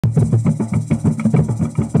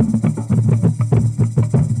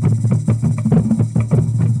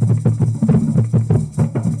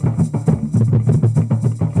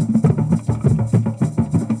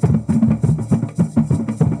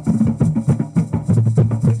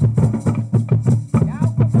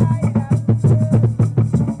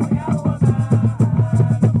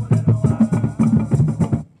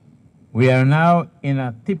We are now in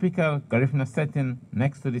a typical Garifuna setting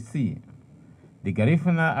next to the sea. The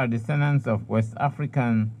Garifuna are descendants of West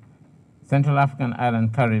African, Central African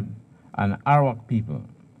island Carib and Arawak people.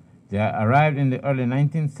 They arrived in the early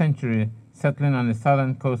 19th century, settling on the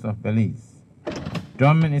southern coast of Belize.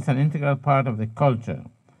 Drumming is an integral part of the culture.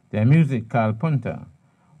 Their music, called punta,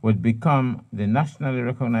 would become the nationally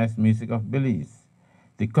recognized music of Belize.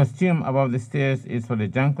 The costume above the stairs is for the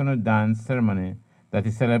Jankunu dance ceremony that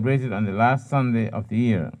is celebrated on the last Sunday of the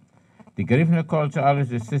year. The Garifuna culture always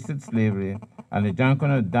resisted slavery, and the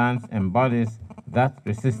Jankunu dance embodies that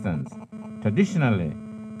resistance. Traditionally,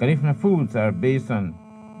 Garifuna foods are based on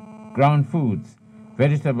ground foods,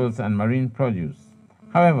 vegetables, and marine produce.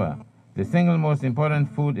 However, the single most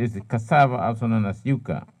important food is the cassava, also known as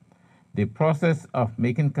yuca. The process of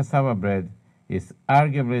making cassava bread is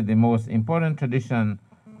arguably the most important tradition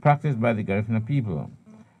practiced by the Garifuna people.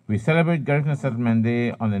 We celebrate Garifuna Settlement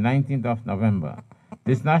Day on the 19th of November.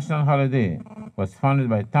 This national holiday was founded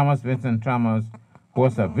by Thomas Vincent Tramos, who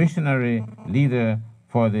was a visionary leader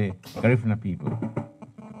for the Garifuna people.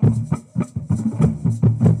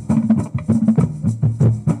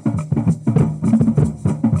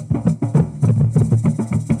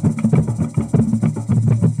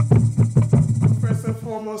 First and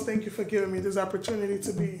foremost, thank you for giving me this opportunity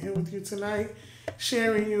to be here with you tonight,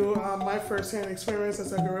 sharing you my first-hand experience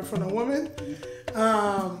as a Garifuna woman.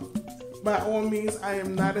 By all means, I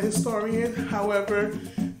am not a historian. However,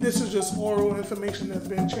 this is just oral information that's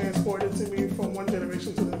been transported to me from one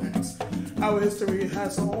generation to the next. Our history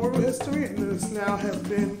has an oral history, and it's now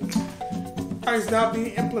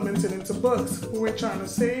being implemented into books. We're trying to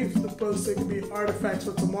save the books so they can be artifacts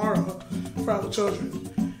for tomorrow for our children.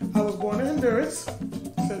 I was born in Honduras,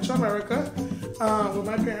 Central America, with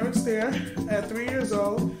my parents there. At 3 years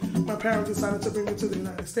old, my parents decided to bring me to the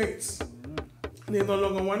United States. They no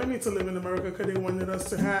longer wanted me to live in America because they wanted us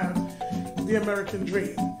to have the American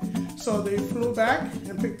dream. So they flew back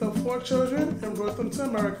and picked up 4 children and brought them to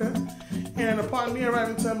America. And upon me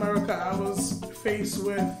arriving to America, I was faced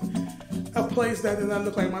with a place that did not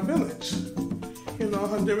look like my village. You know,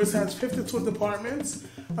 Honduras has 52 departments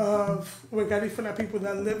with Garifuna people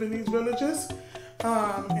that live in these villages.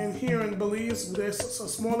 And here in Belize, there's a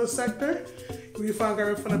smaller sector. We find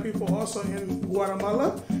Garifuna people also in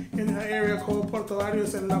Guatemala, in an area called Puerto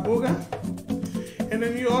Arias and La Boga. And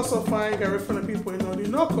then you also find Garifuna people in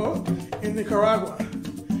Orinoco, in Nicaragua.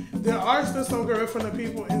 There are still some Garifuna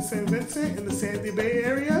people in St. Vincent, in the Sandy Bay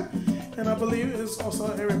area, and I believe there's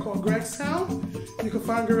also an area called Gregstown. You can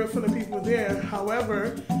find Garifuna people there.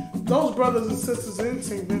 However, those brothers and sisters in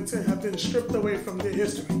St. Vincent have been stripped away from their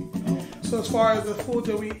history. So as far as the food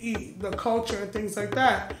that we eat, the culture and things like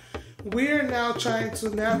that, we're now trying to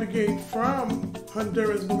navigate from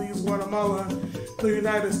Honduras, Belize, Guatemala, the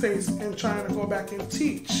United States, and trying to go back and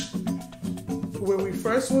teach where we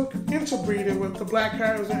first were interbreeding with the Black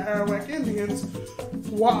Carib and Arawak Indians,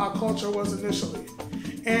 what our culture was initially.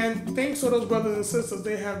 And thanks to those brothers and sisters,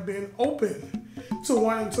 they have been open to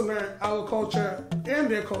wanting to learn our culture and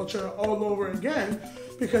their culture all over again,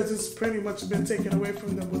 because it's pretty much been taken away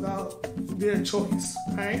from them without their choice,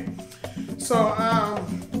 right? So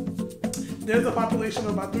there's a population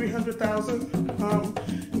of about 300,000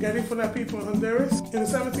 Garifuna people in Honduras. In the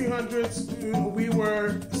 1700s, we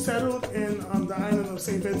were settled in the island of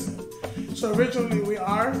St. Vincent. So originally we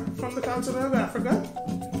are from the continent of Africa.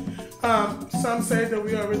 Some say that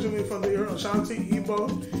we are originally from the Ashanti,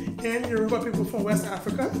 Igbo, and Yoruba people from West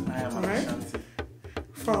Africa. I am right? Ashanti.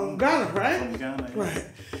 From Ghana, right? From Ghana, yeah. Right.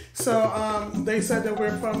 So they said that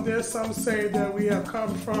we're from there. Some say that we have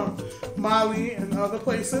come from Mali and other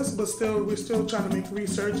places, but we're still trying to make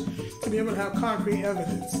research to be able to have concrete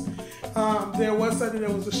evidence. There was said that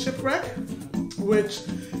there was a shipwreck, which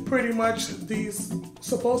pretty much these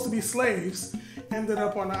supposed to be slaves ended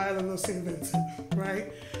up on the island of St. Vincent,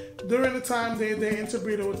 right? During the time they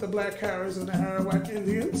interbreeded with the Black Caribs and the Arawak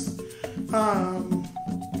Indians.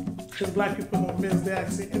 Because black people don't mix, they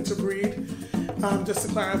actually interbreed, just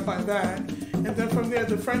to clarify that. And then from there,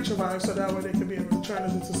 the French arrived so that way they could be able to turn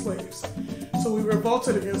us into slaves. So we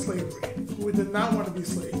revolted against slavery. We did not want to be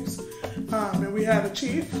slaves. And we had a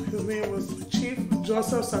chief, his name was Chief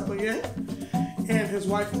Joseph Satoye, and his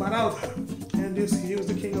wife Barauda. And he was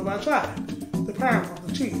the king of our tribe, the paramount,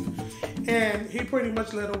 the chief. And he pretty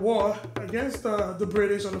much led a war against the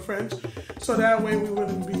British and the French, so that way we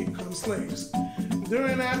wouldn't become slaves.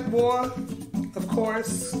 During that war, of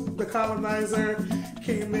course, the colonizer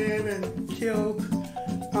came in and killed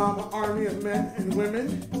an army of men and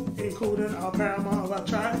women, including our paramount of our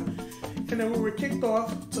tribe. And then we were kicked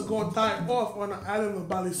off to go die off on the island of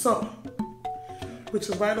Baliso. which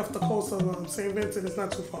is right off the coast of St. Vincent. It's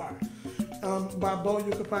not too far. By boat,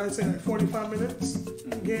 you could probably say like 45 minutes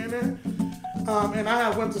getting there. And I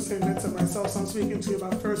have went to St. Vincent myself, so I'm speaking to you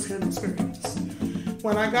about first-hand experience.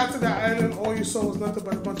 When I got to that island, all you saw was nothing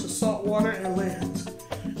but a bunch of salt water and land.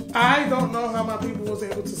 I don't know how my people was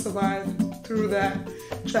able to survive through that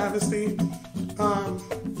travesty.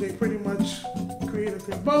 They pretty much created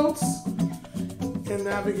their boats and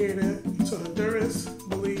navigated to Honduras,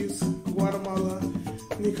 Belize, Guatemala,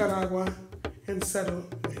 Nicaragua, and settled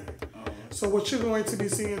there. So what you're going to be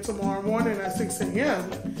seeing tomorrow morning at 6 a.m.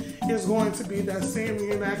 is going to be that same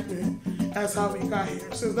reenactment as how we got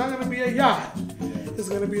here. So it's not going to be a yacht. It's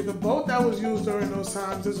going to be the boat that was used during those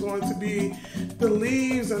times. It's going to be the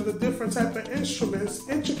leaves and the different type of instruments,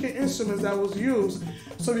 intricate instruments that was used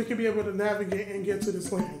so we can be able to navigate and get to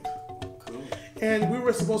this land. Cool. And we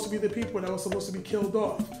were supposed to be the people that were supposed to be killed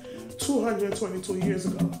off 222 years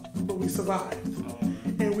ago, but we survived.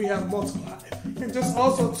 And we have multiplied. And just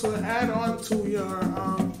also to add on to your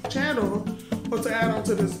channel, or to add on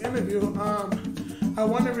to this interview, I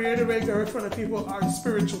want to reiterate Garifuna people are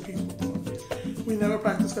spiritual people. We never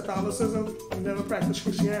practice Catholicism. We never practice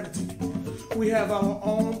Christianity. We have our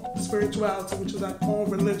own spirituality, which is our own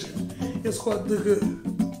religion. It's called the good.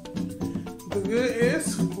 The good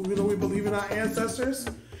is, we believe in our ancestors,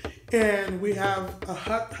 and we have a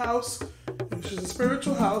hut house, which is a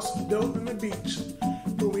spiritual house built in the beach,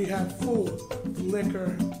 where we have food,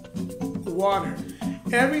 liquor, water.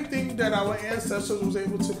 Everything that our ancestors was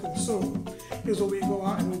able to consume is what we go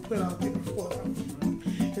out and we put out there for them.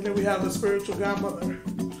 And then we have the spiritual godmother,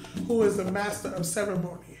 who is the master of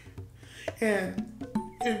ceremony. And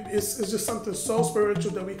it's just something so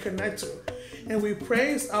spiritual that we connect to. And we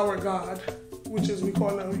praise our God, which is, we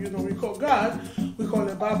call God, we call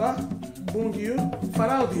it Baba, Bungiu,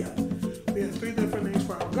 Faraudia. We have 3 different names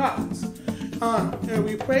for our gods. And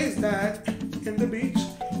we praise that in the beach.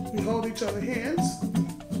 We hold each other's hands.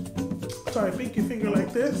 Sorry, pinky finger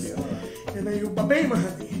like this. And then you babema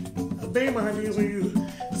honey. Babema honey is when you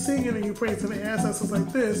sing it and you pray to the ancestors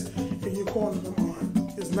like this and you calling them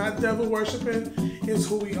on. It's not devil worshiping, it's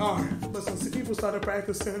who we are. But since the people started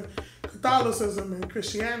practicing Catholicism and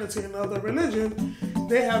Christianity and other religion,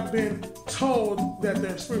 they have been told that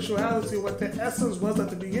their spirituality, what their essence was at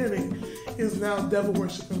the beginning, is now devil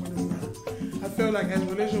worshiping when it's not. I feel like as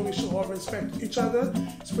religion, we should all respect each other.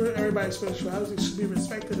 Everybody's spirituality should be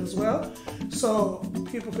respected as well, so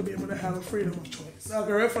people could be able to have a freedom of choice.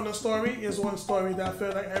 Garifuna story is one story that I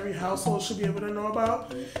feel like every household should be able to know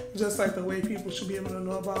about, just like the way people should be able to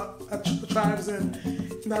know about the tribes in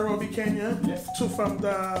Nairobi, Kenya, from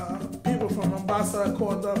the people from Mombasa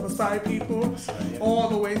called the Maasai people, all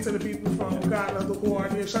the way to the people from Ghana who are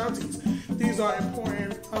the Ashantis. These are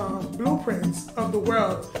important blueprints of the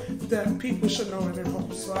world that people should know in their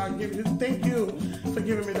homes. So thank you for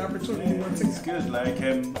giving me the opportunity once again. It's good. Like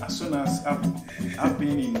as soon as I've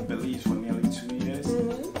been in Belize for nearly 2 years,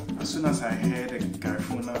 as soon as I heard the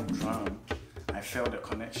Garifuna drum, I felt the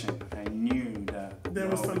connection. I knew that there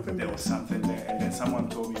was something there. And then someone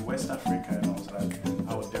told me West Africa, and I was like,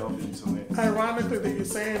 I would delve into it. Ironically that you're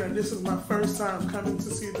saying that this is my first time coming to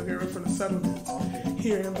see the Garifuna settlements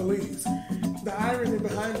here in Belize. The irony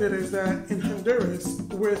behind it is that in Honduras,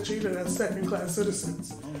 we're treated as second-class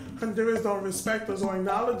citizens. Honduras don't respect us or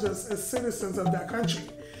acknowledge us as citizens of that country,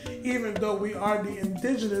 even though we are the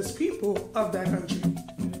indigenous people of that country.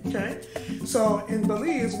 Okay? So in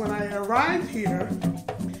Belize, when I arrived here,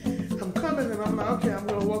 I'm coming and I'm like, okay, I'm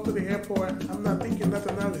going to walk to the airport. I'm not thinking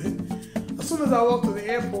nothing of it. As soon as I walk to the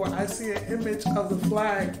airport, I see an image of the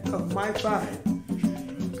flag of my tribe.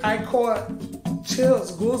 I caught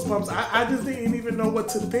chills, goosebumps. I just didn't even know what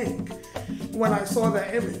to think when I saw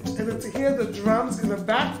that image. And then to hear the drums in the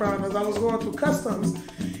background as I was going through customs,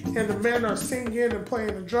 and the men are singing and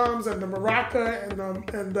playing the drums and the maraca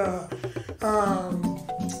and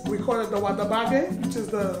we call it the wadabage, which is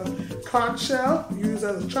the conch shell used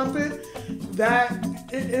as a trumpet. That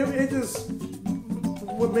it just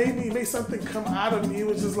what made something come out of me. It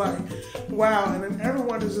was just like, wow. And then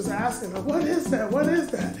everyone is just asking, what is that? What is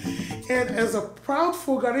that? And as a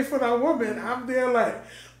proudful Garifuna woman, I'm there like,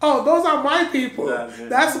 oh, those are my people.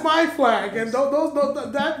 That's my flag. And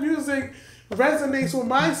that music resonates with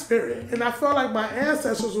my spirit. And I felt like my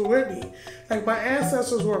ancestors were with me. Like my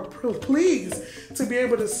ancestors were pleased to be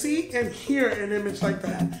able to see and hear an image like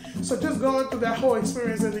that. So just going through that whole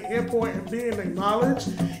experience in the airport and being acknowledged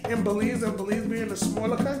in Belize, and Belize being a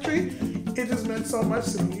smaller country, it just meant so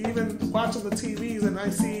much to me. Even watching the TVs and I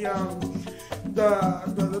see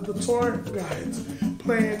the tour guides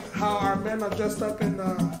playing how our men are dressed up in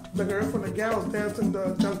the Garifuna gowns, dancing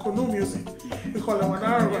the Jankunu music. We call it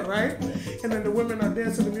Wanarawa, right? And then the women are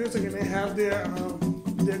dancing the music and they have their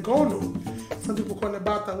gonu. Some people call it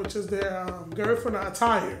bata, which is their Garifuna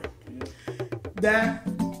attire. That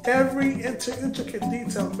every intricate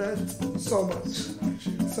detail meant so much.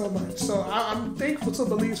 So much. So I'm thankful to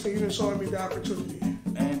Belize for even showing me the opportunity.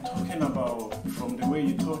 And talking about, from the way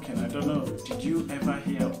you're talking, I don't know, did you ever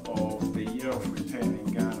hear of the Year of Return in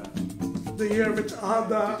Ghana? The Year of Return,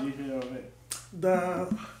 did you hear of it?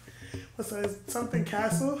 What's that, something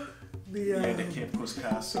castle? The Cape Coast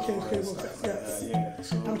Castle. The Cape Coast Castle, yes.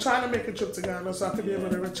 So I'm trying to make a trip to Ghana so I could be able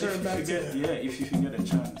to return back to it. Yeah, if you can get a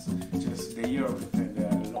chance, just the Year of Return, there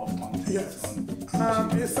are a lot of content. Yes.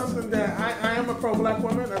 It's something that I am a pro-black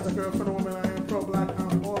woman. As a girl for the woman, I am pro-black.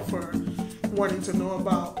 I'm all for wanting to know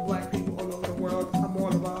about black people all over the world. I'm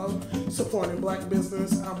all about supporting black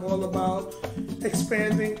business. I'm all about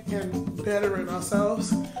expanding and bettering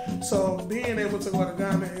ourselves. So being able to go to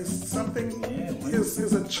Ghana is something, is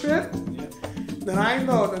a trip that I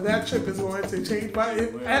know that trip is going to change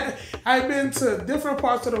I've been to different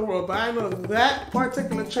parts of the world, but I know that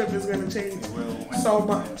particular trip is going to change so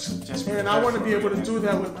much. And I want to be able to do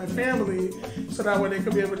that with my family so that way they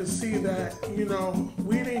can be able to see that, you know,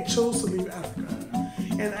 we didn't choose to leave Africa.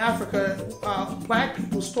 In Africa, black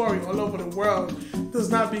people's story all over the world does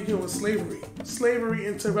not begin with slavery. Slavery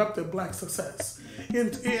interrupted black success.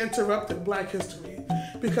 It interrupted black history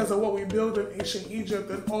because of what we built in ancient Egypt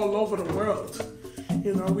and all over the world.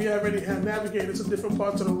 You know, we already had navigated to different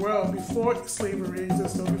parts of the world before slavery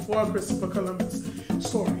existed, before Christopher Columbus'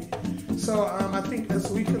 story. So I think as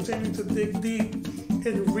we continue to dig deep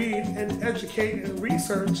and read and educate and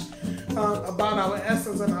research about our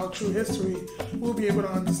essence and our true history, we'll be able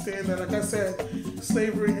to understand that, like I said,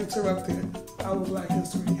 slavery interrupted our black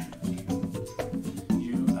history.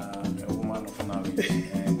 You are a woman of knowledge,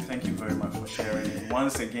 and thank you very much for sharing it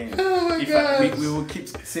once again. Oh my God. We will keep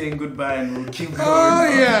saying goodbye and we'll keep going. Oh,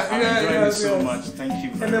 yeah, I'm enjoying it so much. Thank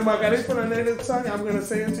you very And then my much. Garifuna native tongue, I'm going to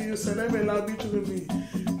say it to you, so let me allow you to be.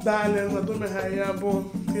 Darling,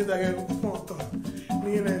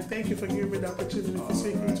 thank you for giving me the opportunity for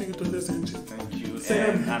speaking to you to listen to. Thank you.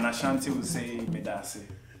 And Ashanti will say Medase.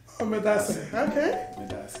 Oh, Medase. Okay.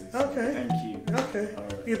 Medase. Okay. Thank you. Okay. All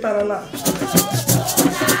right. Itarala.